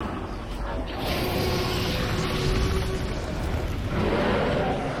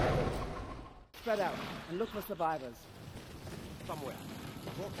spread out and look for survivors. Somewhere.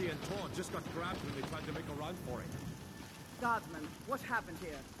 Rocky and Torn just got grabbed when they tried to make a run for it. Guardsman, what happened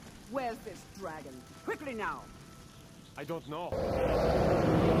here? Where's this dragon? Quickly now! I don't know.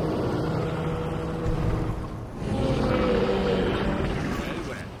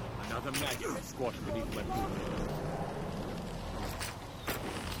 Well, another maggot has squashed beneath my boot.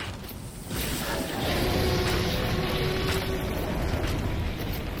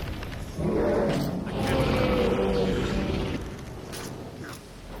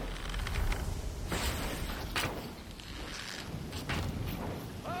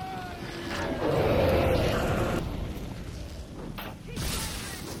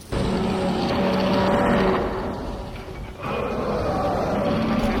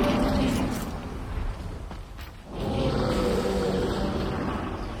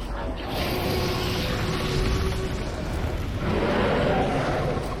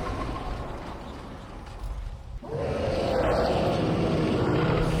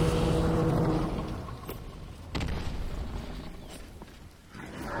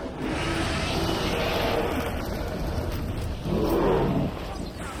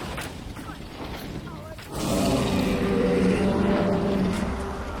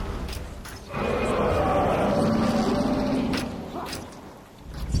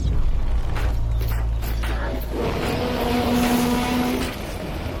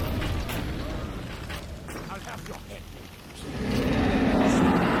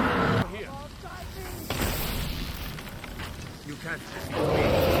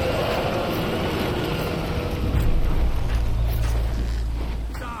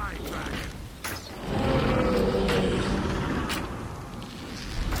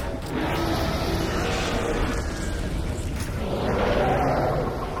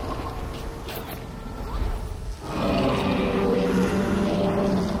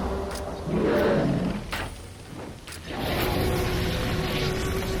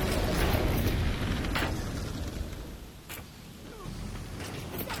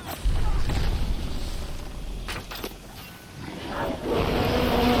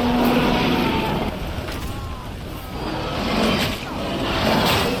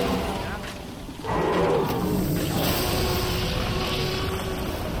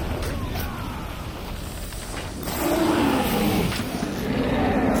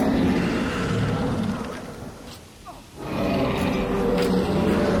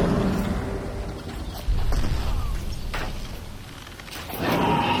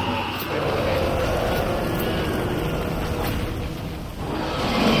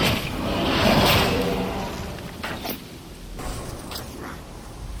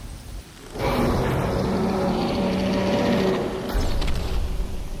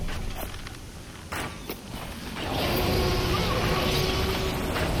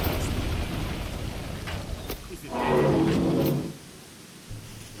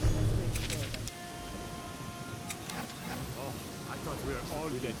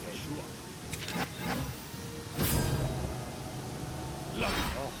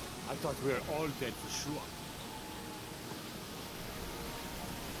 We're all dead for sure.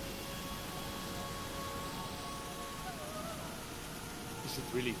 Is it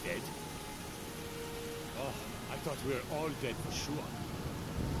really dead? Oh, I thought we were all dead for sure.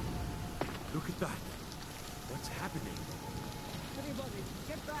 Look at that. What's happening? Everybody,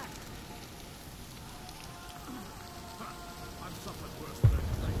 get back! I've suffered worse than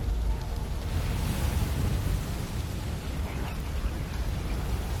anything.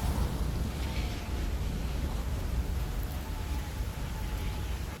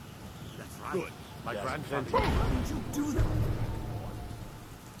 Good. My grandfather. How did you do that?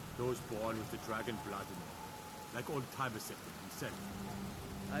 Those born with the dragon blood in them. Like old Tiber Septim himself.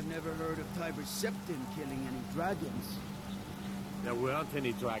 I've never heard of Tiber Septim killing any dragons. There weren't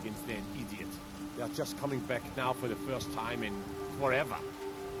any dragons then, idiot. They're just coming back now for the first time in forever.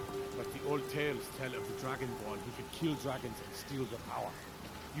 But the old tales tell of the Dragonborn who could kill dragons and steal their power.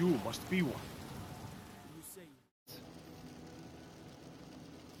 You must be one.